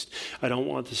Christ. I don't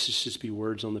want this to just be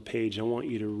words on the page. I want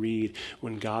you to read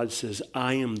when God says,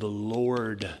 I am the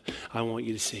Lord. I want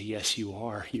you to say, yes, you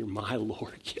are. You're my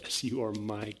Lord. Yes, you are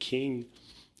my King.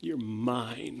 You're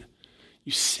mine.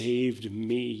 You saved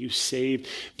me. You saved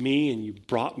me and you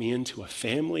brought me into a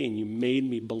family and you made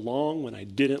me belong when I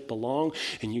didn't belong,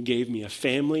 and you gave me a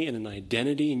family and an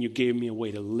identity and you gave me a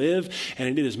way to live,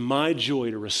 and it is my joy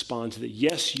to respond to that.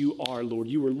 Yes, you are Lord.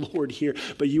 You are Lord here,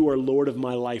 but you are Lord of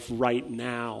my life right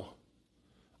now.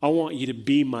 I want you to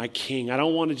be my King. I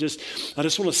just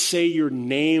want to say your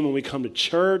name when we come to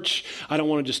church. I don't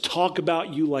want to just talk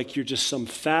about you like you're just some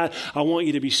fad. I want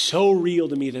you to be so real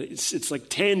to me that it's like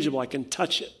tangible. I can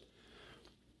touch it.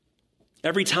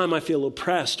 Every time I feel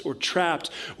oppressed or trapped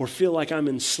or feel like I'm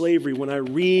in slavery, when I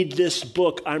read this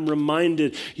book, I'm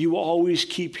reminded you always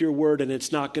keep your word and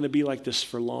it's not going to be like this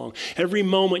for long. Every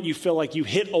moment you feel like you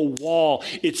hit a wall,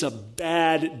 it's a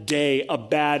bad day, a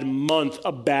bad month,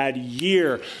 a bad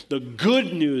year. The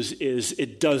good news is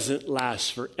it doesn't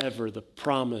last forever. The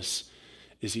promise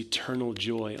is eternal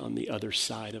joy on the other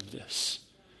side of this.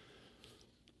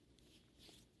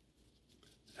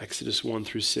 Exodus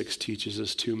 1-6 teaches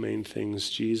us two main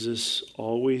things. Jesus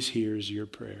always hears your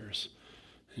prayers,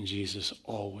 and Jesus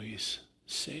always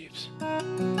saves.